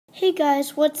Hey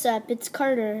guys, what's up? It's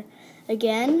Carter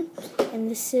again,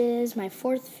 and this is my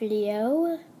 4th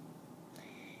video.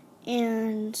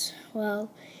 And, well,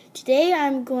 today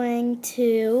I'm going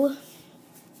to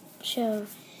show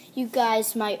you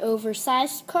guys my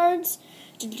oversized cards,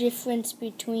 the difference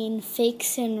between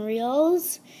fakes and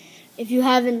reals. If you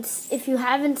haven't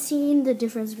seen the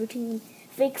difference between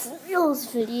fakes and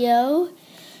reals video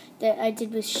that I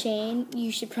did with Shane,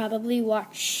 you should probably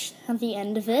watch at the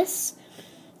end of this.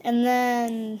 And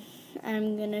then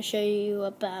I'm gonna show you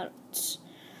about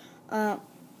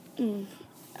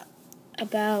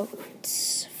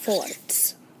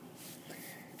forts.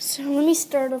 So let me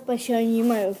start off by showing you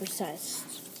my oversized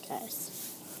guys.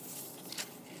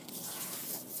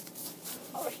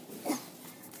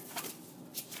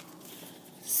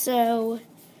 So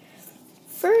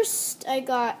first I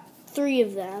got 3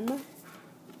 of them.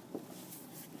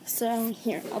 So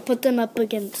here, I'll put them up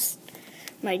against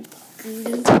my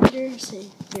Gruden computer. So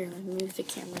here, let me move the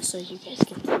camera so you guys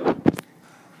can see it.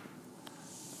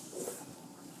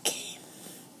 Okay.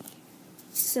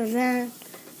 So then,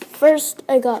 first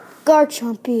I got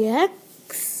Garchomp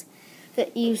EX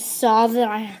that you saw that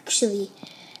I actually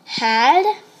had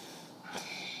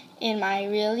in my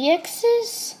real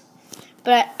EXs.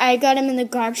 But I got him in the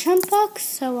Garchomp box,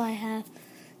 so I have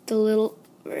the little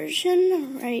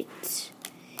version right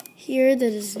here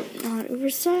that is not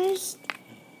oversized.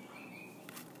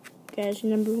 Guys,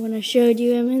 remember when I showed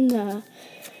you him in the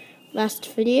last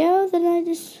video that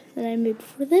I made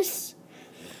before this?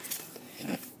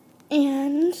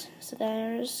 And so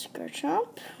there's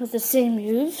Garchomp with the same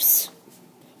moves.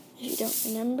 If you don't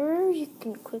remember, you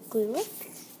can quickly look.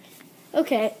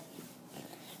 Okay.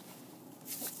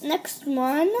 Next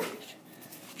one,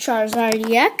 Charizard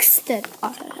EX that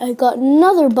I got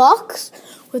another box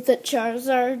with a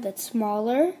Charizard that's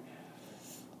smaller.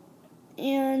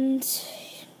 And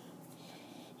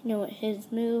you know what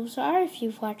his moves are if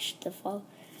you've watched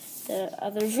the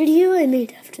other video I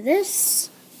made after this.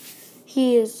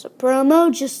 He is a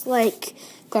promo just like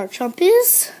Garchomp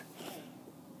is.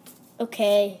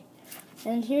 Okay,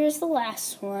 and here's the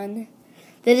last one.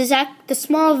 That is the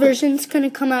small version's going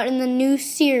to come out in the new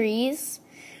series.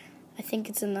 I think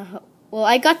it's in the... Well,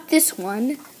 I got this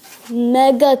one.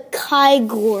 Mega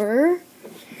Kygor.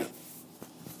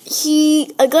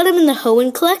 I got him in the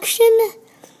Hoenn collection.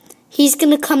 He's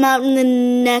going to come out in the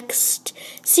next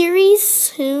series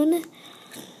soon.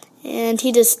 And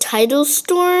he does Tidal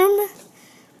Storm.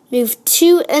 Move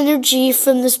 2 energy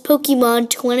from this Pokemon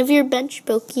to one of your bench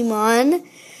Pokemon.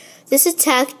 This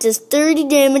attack does 30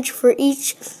 damage for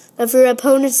each of your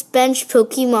opponent's bench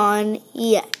Pokemon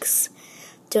EX.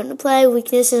 Don't apply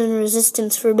weakness and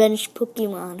resistance for bench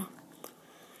Pokemon.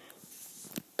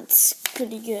 That's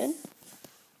pretty good.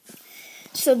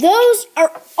 So those are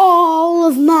all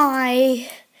of my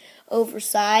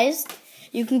oversized.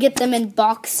 You can get them in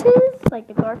boxes, like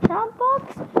the Garchomp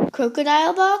box,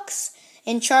 Crocodile box,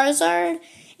 and Charizard.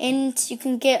 And you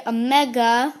can get a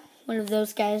Mega, one of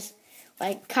those guys,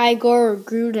 like Kygor or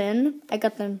Gruden. I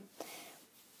got them.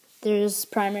 There's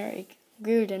primary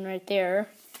Gruden right there.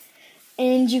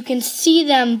 And you can see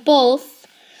them both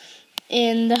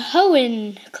in the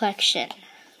Hoenn collection.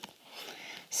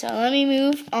 So let me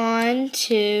move on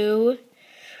to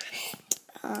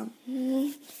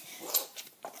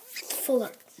full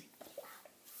art.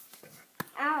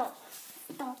 Ow.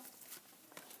 Stop.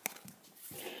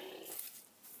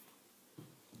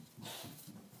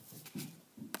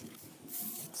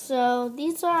 So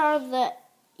these are the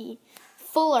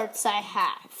full arts I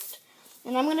have.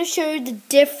 And I'm going to show you the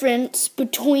difference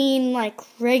between like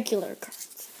regular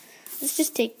cards. Let's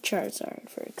just take Charizard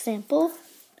for example.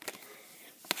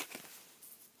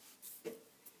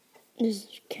 This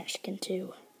is Kashkin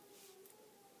too.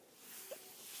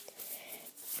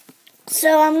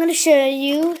 So I'm going to show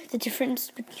you the difference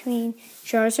between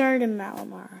Charizard and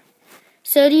Malamar.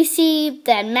 So do you see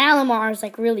that Malamar is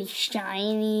like really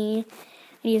shiny?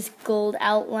 He has gold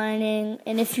outlining,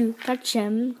 and if you touch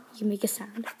him, you can make a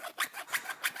sound.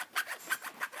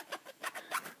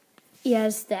 He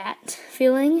has that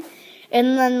feeling,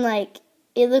 and then like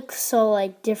it looks so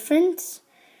like different,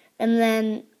 and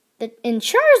then in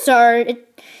Charizard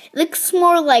it looks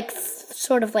more like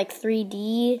sort of like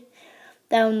 3D.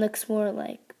 That one looks more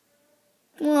like,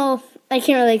 well, I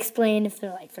can't really explain if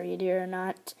they're like 3D or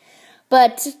not,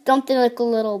 but don't they look a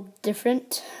little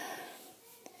different?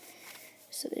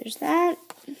 So there's that.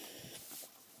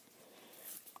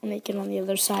 I'll make it on the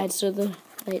other side so the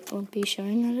light won't be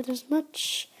showing it as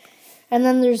much. And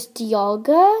then there's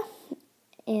Dialga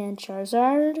and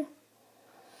Charizard.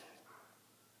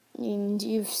 And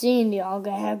you've seen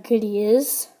Dialga, how good he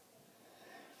is.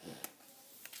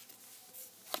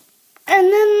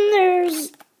 And then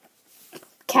there's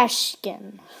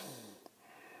Kashkin.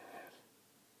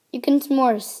 You can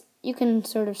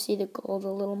sort of see the gold a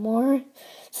little more,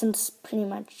 since pretty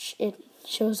much it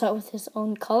shows up with his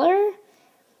own color.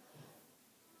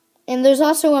 And there's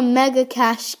also a Mega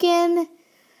Kashkin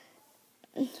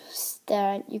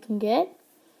that you can get.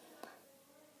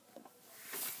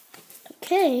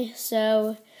 Okay,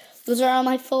 so those are all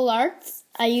my full arts.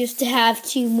 I used to have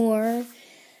 2 more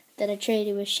that I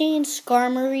traded with Shane,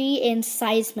 Skarmory and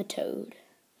Seismitoad.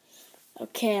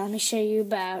 Okay, let me show you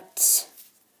about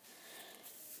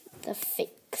the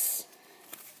fakes.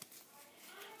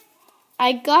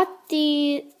 I got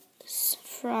these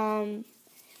from,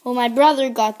 well, my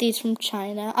brother got these from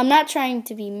China. I'm not trying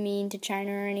to be mean to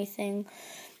China or anything.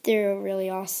 They're really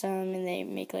awesome and they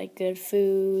make like good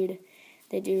food.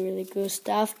 They do really good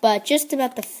stuff. But just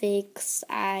about the fakes,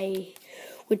 I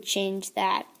would change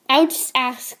that. I would just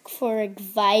ask for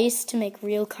advice to make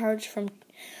real cards from,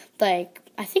 like,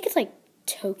 I think it's like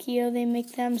Tokyo they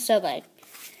make them. So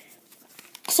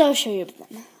I'll show you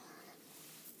them.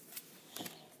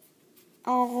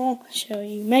 I'll show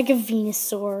you Mega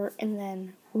Venusaur and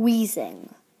then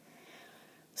Weezing.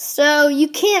 So you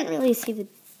can't really see the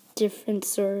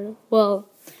difference, or, well,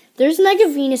 there's Mega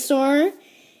Venusaur.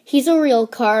 He's a real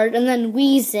card. And then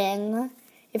Weezing.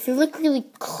 If you look really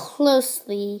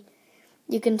closely,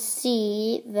 you can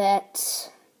see that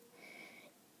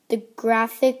the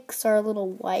graphics are a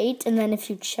little white. And then if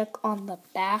you check on the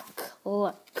back,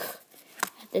 look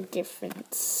at the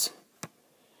difference.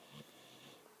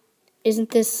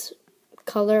 Isn't this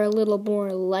color a little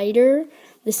more lighter?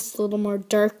 This is a little more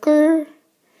darker.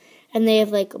 And they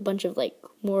have like a bunch of like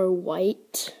more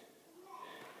white.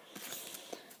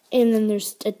 And then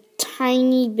there's a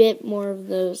tiny bit more of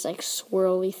those like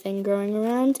swirly thing going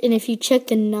around. And if you check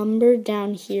the number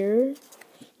down here,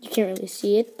 you can't really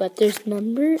see it, but there's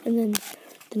number, and then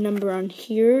the number on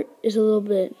here is a little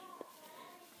bit,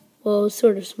 well,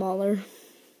 sort of smaller.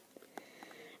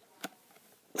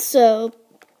 So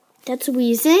that's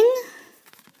Weezing.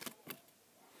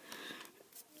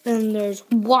 And there's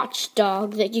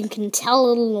Watchdog that you can tell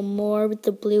a little more with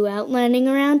the blue outlining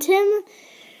around him.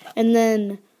 And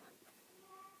then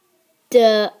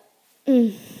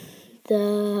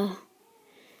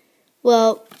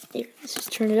well, here, let's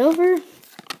just turn it over.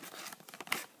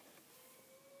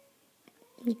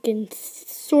 You can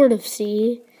sort of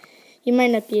see. You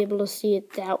might not be able to see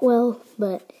it that well,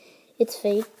 but it's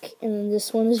fake. And then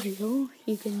this one is real.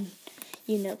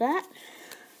 You know that.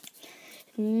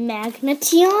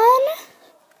 Magnetion.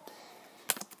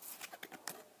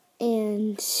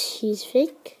 And he's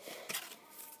fake.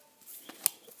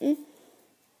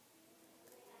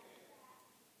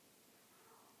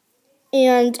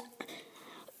 And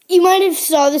you might have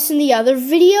saw this in the other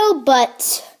video,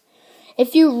 but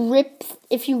if you rip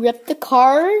the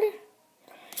card,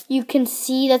 you can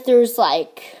see that there's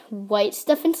like white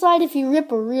stuff inside. If you rip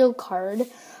a real card,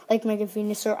 like Mega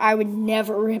Venusaur, I would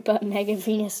never rip up Mega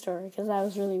Venusaur because that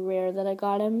was really rare that I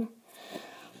got him.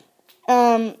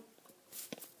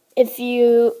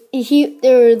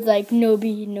 There was like no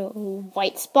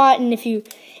white spot, and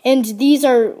these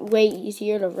are way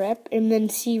easier to rip, and then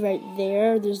see right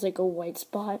there's like a white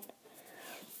spot.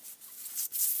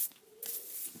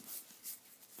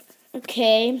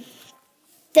 Okay,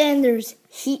 then there's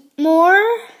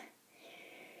Heatmore.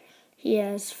 He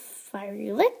has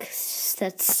Fiery Licks.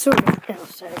 That's sort of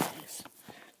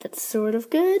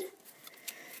good.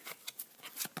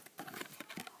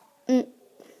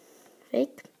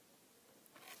 Fake.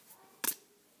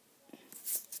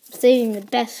 Saving the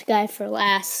best guy for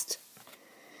last.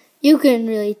 You can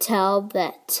really tell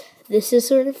that this is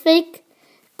sort of fake,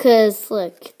 because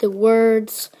look, the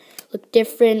words look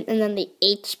different, and then the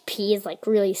HP is like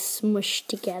really smushed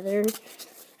together,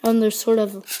 and there's sort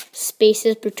of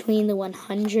spaces between the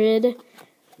 100,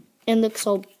 and looks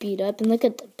all beat up. And look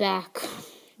at the back.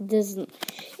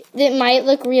 It might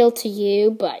look real to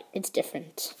you, but it's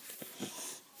different.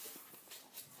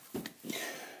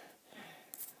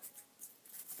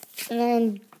 And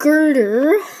then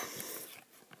Girder,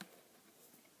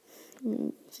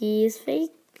 he's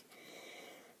fake.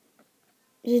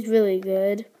 He's really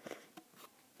good.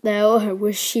 Though I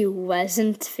wish he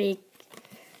wasn't fake.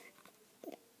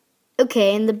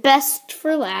 Okay, and the best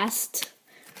for last,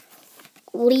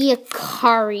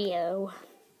 Leocario.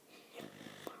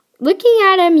 Looking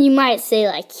at him, you might say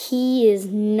like he is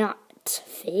not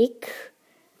fake,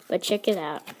 but check it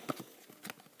out.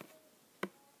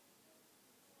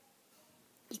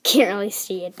 Can't really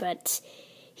see it, but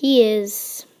he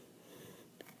is.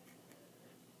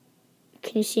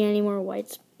 Can you see any more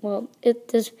white well, it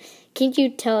does. Can't you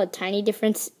tell a tiny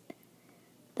difference?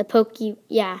 The pokey,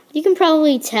 yeah, you can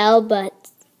probably tell, but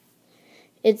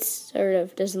it sort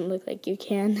of doesn't look like you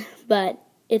can, but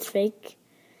it's fake.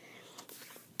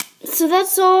 So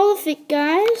that's all of it,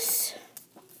 guys.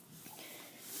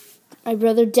 My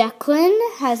brother Declan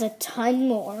has a ton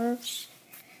more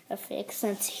of fake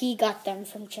since he got them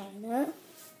from China.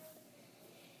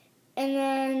 And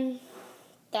then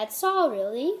that's all,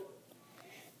 really.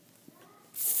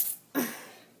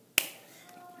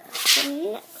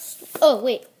 Next. Oh,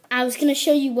 wait. I was going to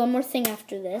show you one more thing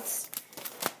after this.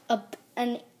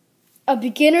 A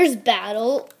beginner's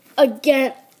battle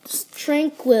against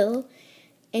Tranquil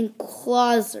and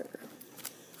Clauser.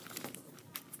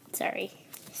 Sorry.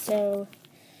 So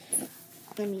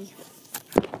you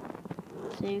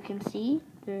can see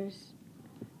there's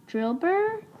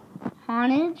Drillbur,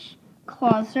 Honage,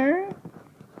 Clauser,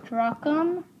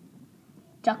 Dracum,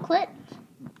 Ducklet,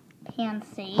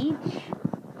 Pansage,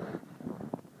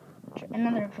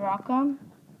 another Dracum,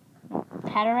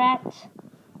 Patarat,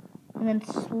 and then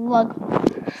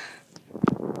Slugma.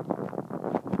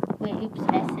 Wait, oops,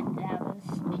 I said that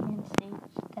was Pansage.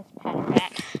 That's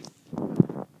Patarat.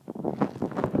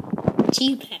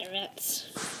 2 Patarats.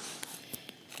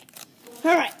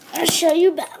 Alright, I'll show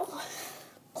you battle.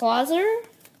 Clauser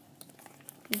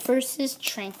versus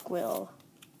Tranquil.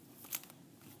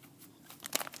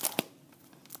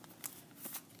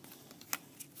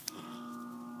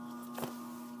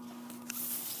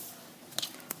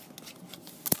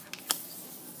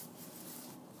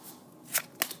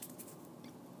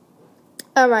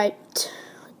 Alright,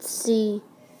 let's see.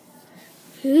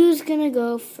 Who's gonna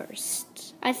go first?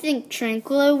 I think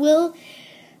Tranquil will,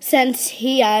 since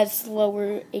he has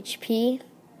lower HP.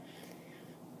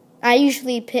 I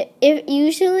usually pick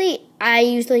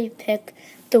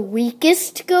the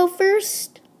weakest to go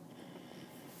first.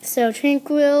 So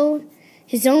Tranquil,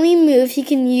 his only move he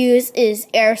can use is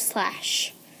Air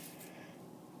Slash.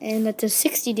 And that does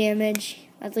 60 damage.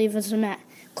 That leaves him at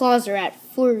Clauser at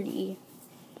 40.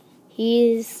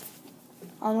 He's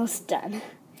almost done.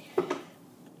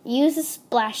 Use a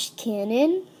Splash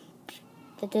Cannon.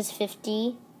 That does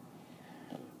 50.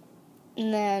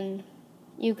 And then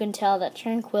you can tell that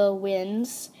Tranquil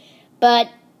wins. But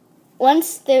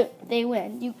once they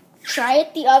win, you try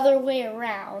it the other way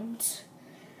around.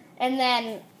 And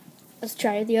then, let's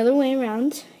try it the other way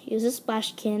around. Use a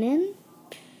Splash Cannon.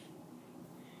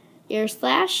 Air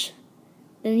Slash.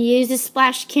 Then use a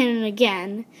Splash Cannon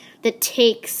again that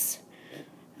takes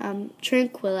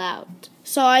Tranquil out.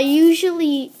 So I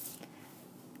usually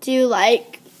do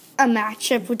like a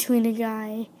matchup between a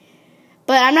guy.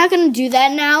 But I'm not going to do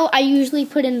that now. I usually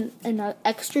put in an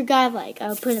extra guy, like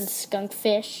I'll put in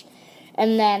Skunkfish,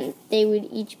 and then they would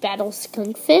each battle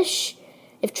Skunkfish.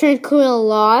 If Tranquil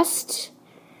lost,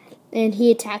 and he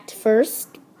attacked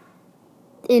first,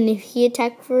 and if he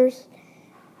attacked first,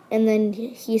 and then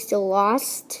he still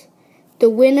lost,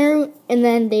 the winner, and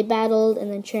then they battled,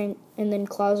 and then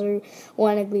Clauser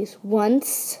won at least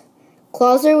once.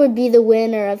 Clauser would be the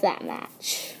winner of that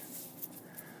match.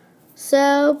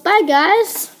 So, bye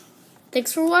guys.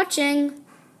 Thanks for watching.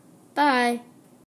 Bye.